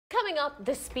Coming up,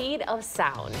 the speed of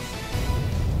sound.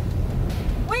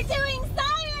 We're doing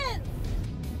science!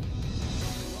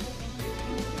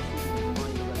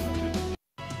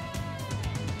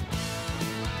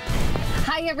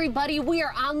 Hi everybody, we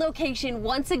are on location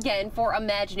once again for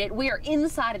Imagine It. We are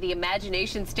inside of the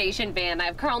Imagination Station van. I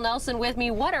have Carl Nelson with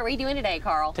me. What are we doing today,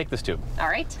 Carl? Take this tube. All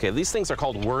right. Okay, these things are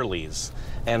called whirlies.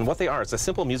 And what they are, it's a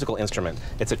simple musical instrument.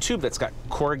 It's a tube that's got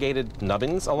corrugated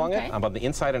nubbins along it, on the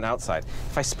inside and outside.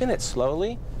 If I spin it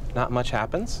slowly, not much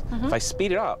happens. If I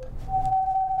speed it up,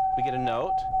 we get a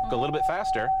note, go a little bit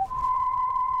faster,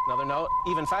 another note,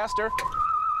 even faster.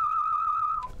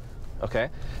 Okay,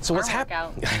 so what's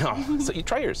happening? I know. So you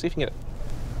try yours, see if you can get it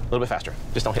a little bit faster.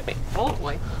 Just don't hit me. Oh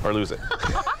boy. Or lose it.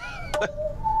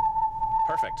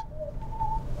 Perfect.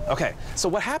 Okay, so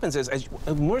what happens is,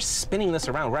 when we're spinning this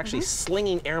around, we're actually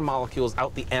slinging air molecules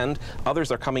out the end.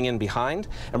 Others are coming in behind,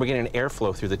 and we're getting an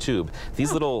airflow through the tube.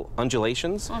 These little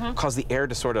undulations cause the air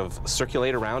to sort of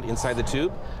circulate around inside the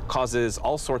tube, causes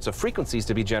all sorts of frequencies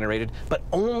to be generated, but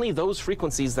only those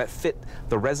frequencies that fit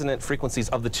the resonant frequencies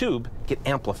of the tube get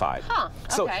amplified.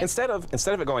 So instead of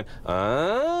it going,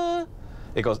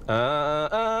 it goes,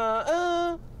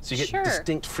 so you get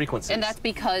distinct frequencies. And that's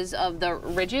because of the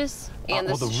ridges and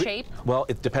the shape? Well,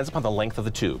 it depends upon the length of the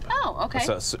tube. Oh, okay.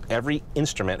 So every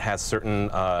instrument has certain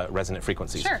resonant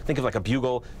frequencies. Think of like a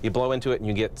bugle, you blow into it and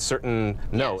you get certain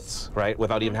notes, right,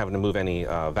 without even having to move any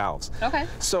valves. Okay.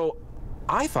 So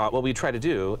I thought what we'd try to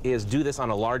do is do this on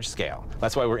a large scale.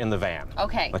 That's why we're in the van.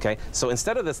 Okay. Okay. So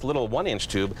instead of this little 1-inch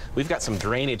tube, we've got some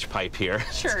drainage pipe here.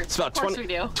 Sure. It's about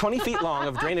 20 feet long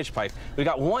of drainage pipe. We've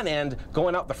got one end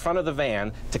going out the front of the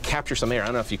van to capture some air. I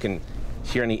don't know if you can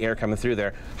hear any air coming through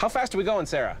there. How fast are we going,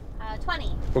 Sarah?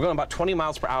 20. We're going about 20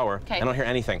 miles per hour. I don't hear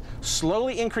anything.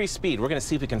 Slowly increase speed. We're going to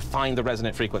see if we can find the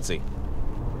resonant frequency.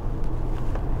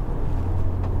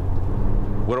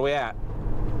 What are we at?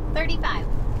 35.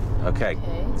 Okay.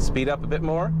 Speed up a bit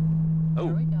more. Oh,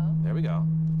 there we go. There we go.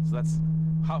 So that's,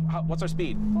 what's our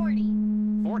speed? 40.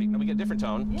 40. Now we get a different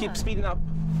tone. Keep speeding up.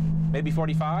 Maybe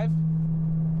 45.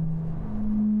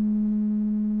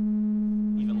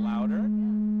 Even louder.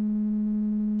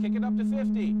 Kick it up to 50.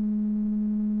 Anything?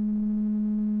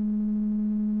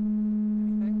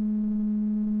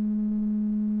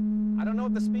 I don't know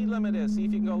what the speed limit is. See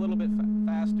if you can go a little bit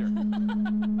faster.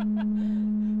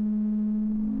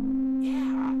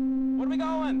 What are we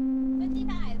going?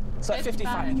 55. So at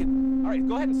 55. All right,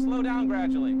 go ahead and slow down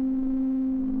gradually.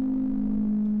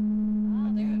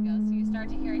 Oh, there you go. So you start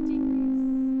to hear it decrease.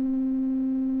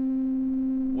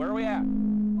 Where are we at?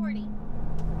 40.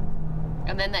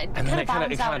 And then that kind of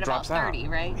drops out at 30,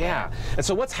 right? Yeah. And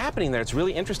so what's happening there, it's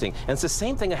really interesting. And it's the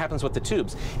same thing that happens with the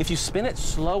tubes. If you spin it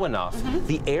slow enough,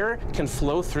 the air can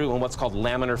flow through in what's called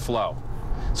laminar flow.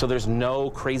 So there's no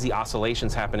crazy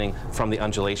oscillations happening from the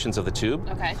undulations of the tube.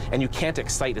 Okay. And you can't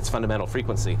excite its fundamental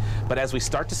frequency. But as we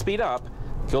start to speed up,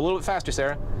 go a little bit faster,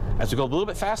 Sarah. As we go a little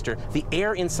bit faster, the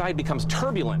air inside becomes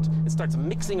turbulent. It starts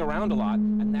mixing around a lot,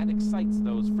 and that excites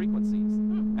those frequencies.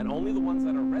 And only the ones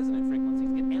that are resonant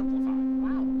frequencies get amplified.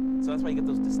 Wow. So that's why you get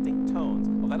those distinct tones.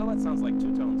 Well, that sounds like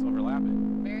two tones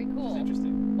overlapping. Very cool. It's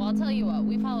interesting. Well, I'll tell you what,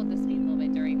 we followed the speed a little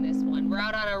bit during this one. We're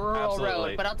out on a rural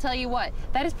road, but I'll tell you what,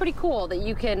 that is pretty cool that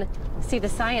you can see the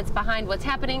science behind what's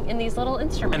happening in these little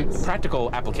instruments. And practical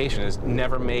application is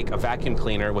never make a vacuum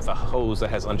cleaner with a hose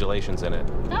that has undulations in it.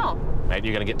 Oh. Right?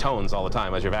 You're going to get tones all the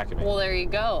time as you're vacuuming. Well, there you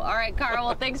go. All right, Carl,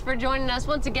 well, thanks for joining us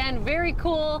once again. Very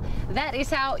cool. That is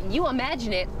how you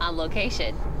imagine it on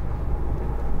location.